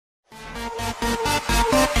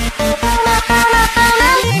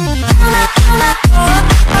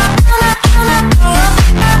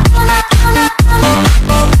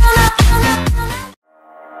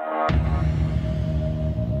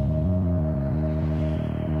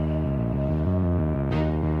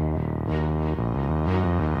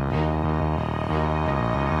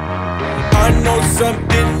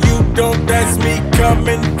something you don't, that's me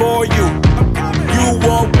coming for you. You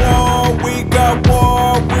want war, we got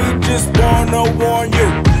war, we just wanna warn you.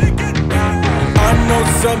 I know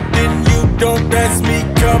something you don't, that's me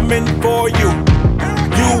coming for you.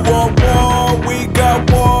 You want war, we got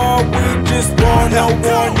war, we just wanna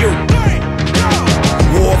warn you.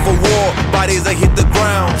 War for war, bodies that hit the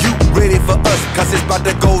ground. You ready for us, cause it's about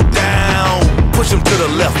to go down. Push him to the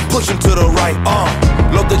left, push him to the right,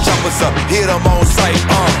 load the choppers up, hit him on sight,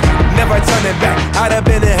 never turning back, I'd have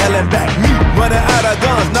been in hell and back. Me running out of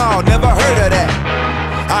guns, no, never heard of that.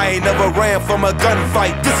 I ain't never ran from a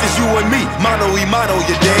gunfight. This is you and me, mano y mano,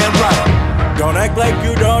 you're damn right. Don't act like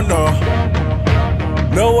you don't know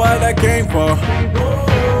what I came for.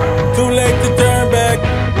 Too late to turn back.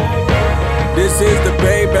 This is the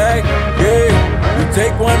payback, yeah. You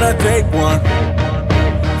take one, I take one.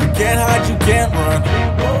 You can't hide, you can't run.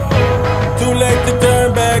 Too late to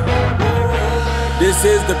turn back. This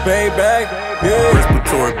is the payback, yeah.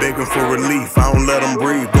 Respiratory begging for relief, I don't let them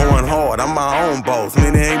breathe. Going hard, I'm my own boss.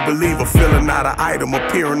 Many ain't believe a feeling out of item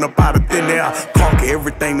appearing up out of thin air. Conquer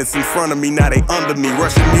everything that's in front of me, now they under me.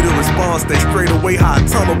 Rushing me to respond, stay straight away how a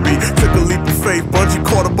tunnel be. Took a leap of faith, bungee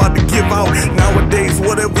cord about to give out. Nowadays,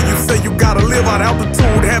 whatever you say, you gotta live out.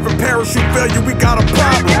 Altitude, having parachute failure, we got a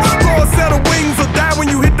problem. Grow a set of wings or die when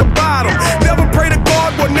you hit the bottom. Never pray to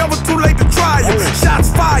God, but never too late to try it.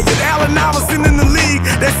 Shots fired, Allen Iverson in the league.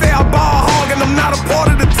 They say I ball hog and I'm not a part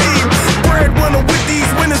of the team. Breadwinner with these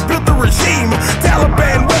winners built the regime.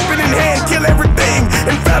 Taliban, weapon in hand, kill everything.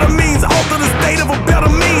 Amphetamines, alter the state of a better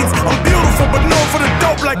means. I'm beautiful but known for the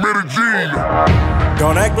dope like Medellin.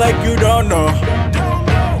 Don't act like you don't know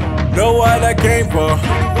what I came for.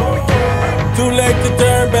 Too late to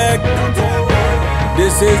turn back.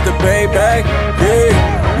 This is the payback, yeah.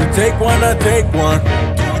 You take one, I take one.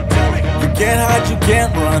 You can't hide, you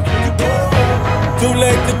can't run. Too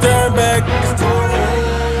late to turn back.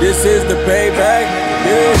 This is the payback,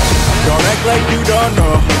 yeah. Don't act like you don't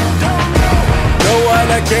know what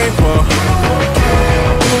I came for.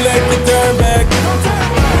 Too late to turn back.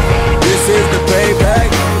 This is the payback,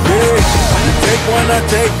 yeah. You take one, I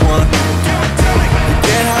take one. You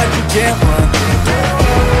can't hide, you can't run.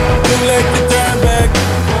 Too late to turn back.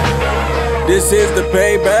 This is the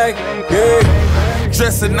payback, yeah.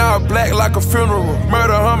 Dressing all black like a funeral.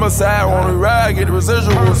 Murder, homicide, wanna ride, get the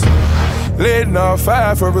residuals. Letting off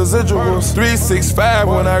 5 for residuals. 365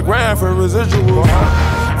 when I grind for residuals.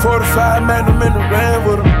 45 man, I'm in the van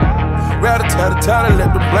with them. Rather tie,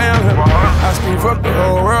 let the blame him. I scream fuck the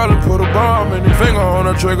whole world and put a bomb in the finger on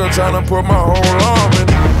the trigger, tryna put my whole arm in.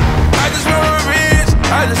 I just want revenge,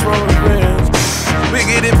 I just want revenge. We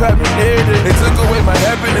get it poppin' every day. They took away my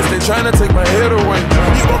happiness, they tryna take my head away.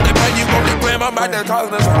 You won't get paid, you won't get blame, I'm out there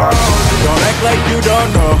causing us harm. Don't act like you don't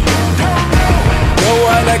know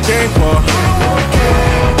what I came for.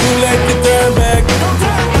 Too late to turn back.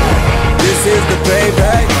 This is the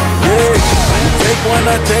payback, yeah. You take one,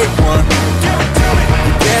 I take one.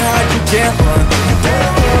 You can't hide, you can't run.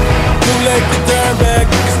 Too late to turn back.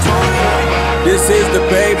 This is the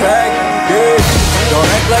payback, yeah. Don't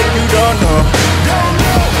act like you don't know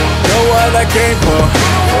what I came for.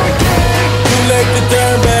 Too late to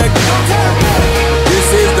turn back. This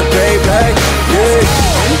is the payback, yeah.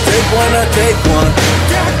 You take one, I take one.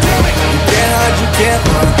 You can't hide, you can't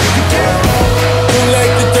run. Too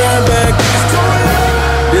late to turn back.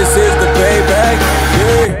 This is the payback,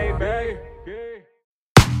 yeah.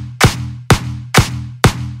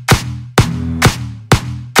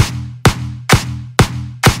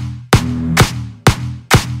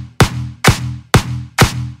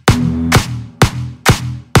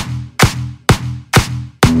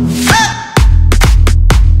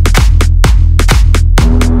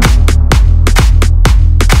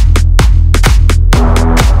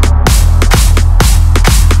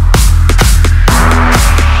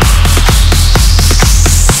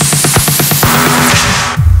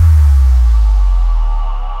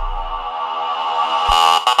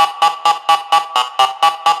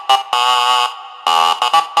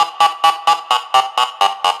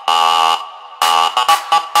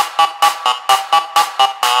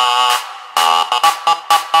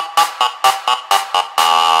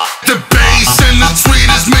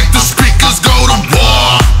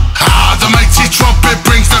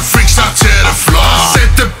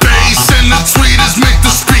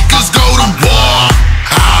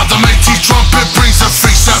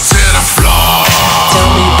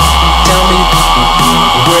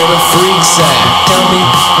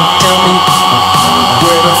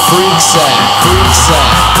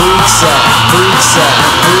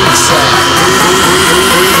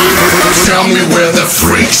 Tell me where the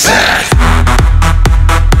freaks at.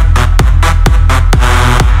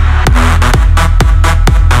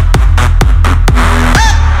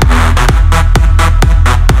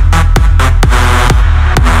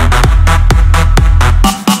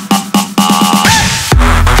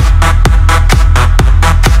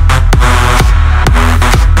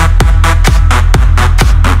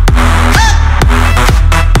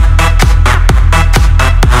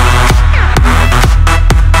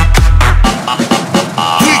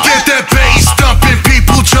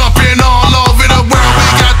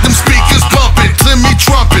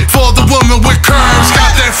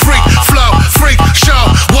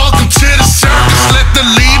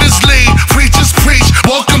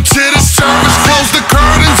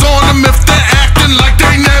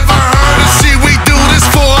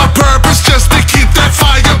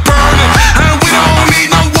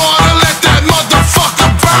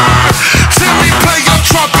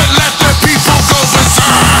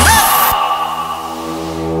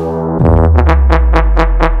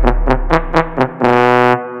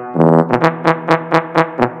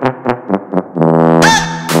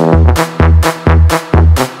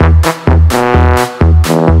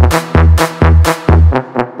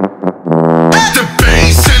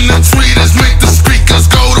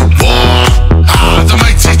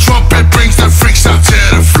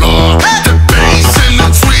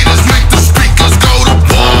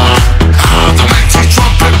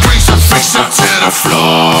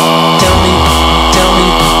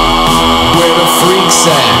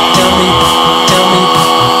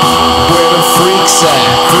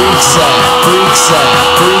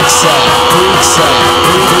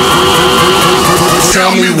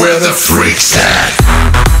 Tell me where the freak's at.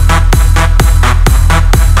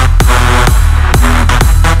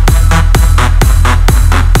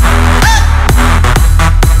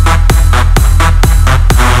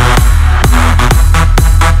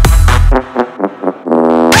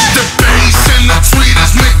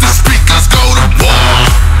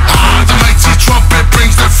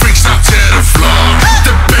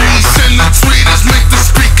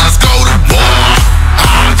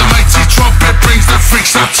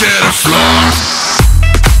 To the floor.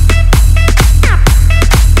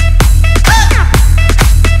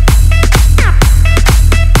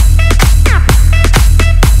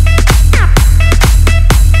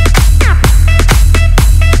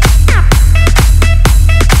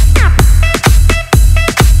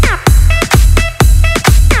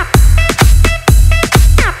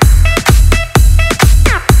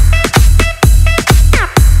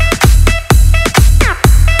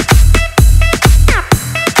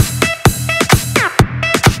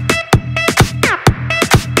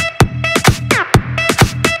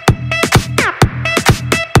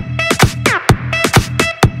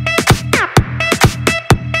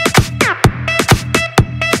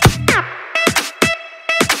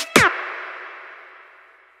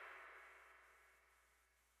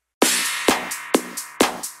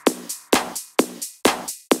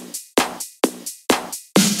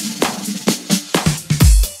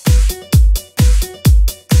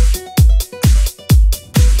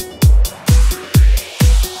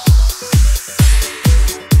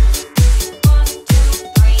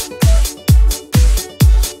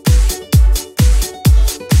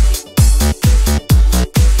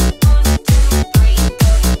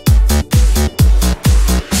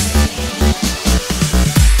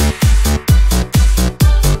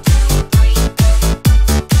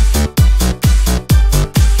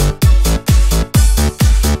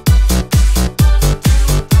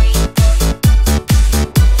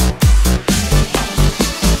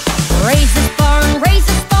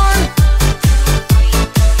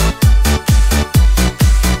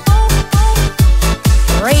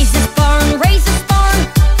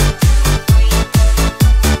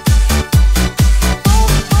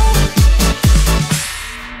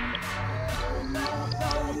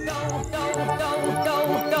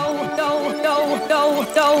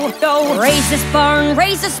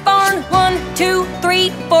 Raise this barn, 1, 2, 3,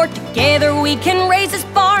 4. Together we can raise this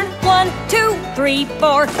barn, 1, 2, 3,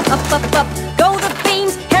 4. Up, up, up, go the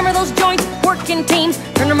beams, hammer those joints, work in teams.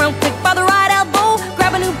 Turn them around quick by the right elbow,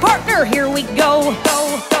 grab a new partner, here we go.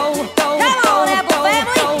 Go, go, go. Come on, Apple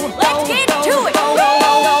family, let's get to it.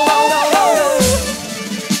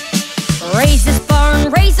 Raise this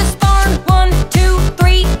barn, 1, 2,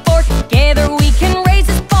 3, 4. Together we can raise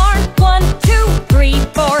this barn, 1, 2, 3,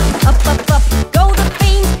 4. Up, up, up, go the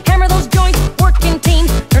beams, hammer those joints, work in teams.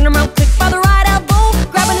 Turn them around quick by the right elbow,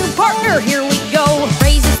 grab a new partner, here we go.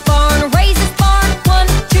 Raise this barn, 1,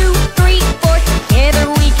 2, 3, 4. Together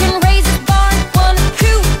we can raise this barn, 1,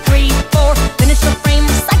 2, 3, 4. Finish the frame,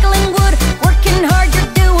 recycling wood, working hard,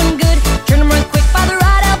 you're doing good. Turn them around quick by the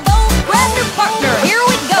right elbow, grab your partner, here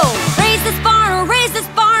we go. Raise this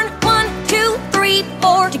barn, 1, 2, 3,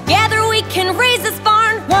 4. Together we can raise this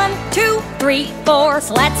barn, 1, 2, 3, 4.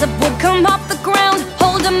 Slats of wood come off the ground,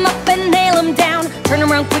 hold them up and nail them down. Turn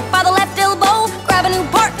them around quick by the left elbow, grab a new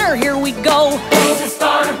partner, here we go. Raise this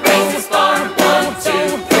barn, 1,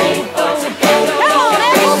 2, 3, 4. Together. Come on,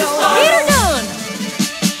 Apple, get her done.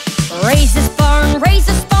 Raise this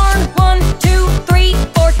barn, 1, 2, 3,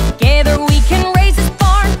 4. Together we can raise this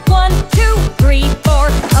barn, 1, 2, 3, 4.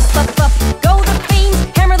 Up, up, up, go the beams,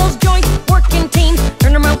 hammer those joints, work in teams.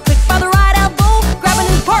 Turn them around quick by the right elbow, grab a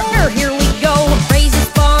new partner, here we go. Raise this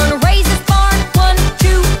barn, 1,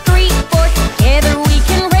 2, 3, 4. Together we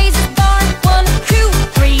can raise this barn, 1, 2,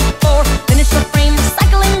 3, 4. Finish the frame,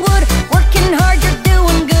 recycling wood, working hard, you're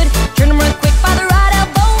doing good. Turn them around quick by the right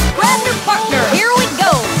elbow, grab your partner, here we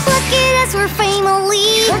go. Look at us, we're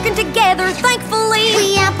family, Working together, thankfully.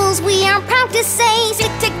 we apples, we are proud to say,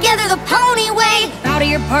 stick together the pony way. Bow to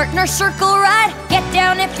your partner, circle right. Get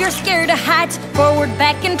down if you're scared of heights. Forward,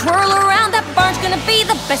 back, and twirl around. That barn's gonna be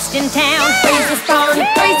the best in town. Raise this barn, 1,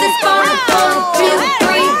 2,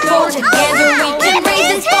 3, 4. Together we can raise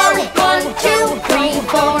this barn, 1, 2, 3,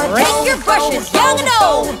 4. Take your brushes, young and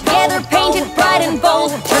old. Together painted bright and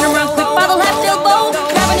bold. Turn around quick by the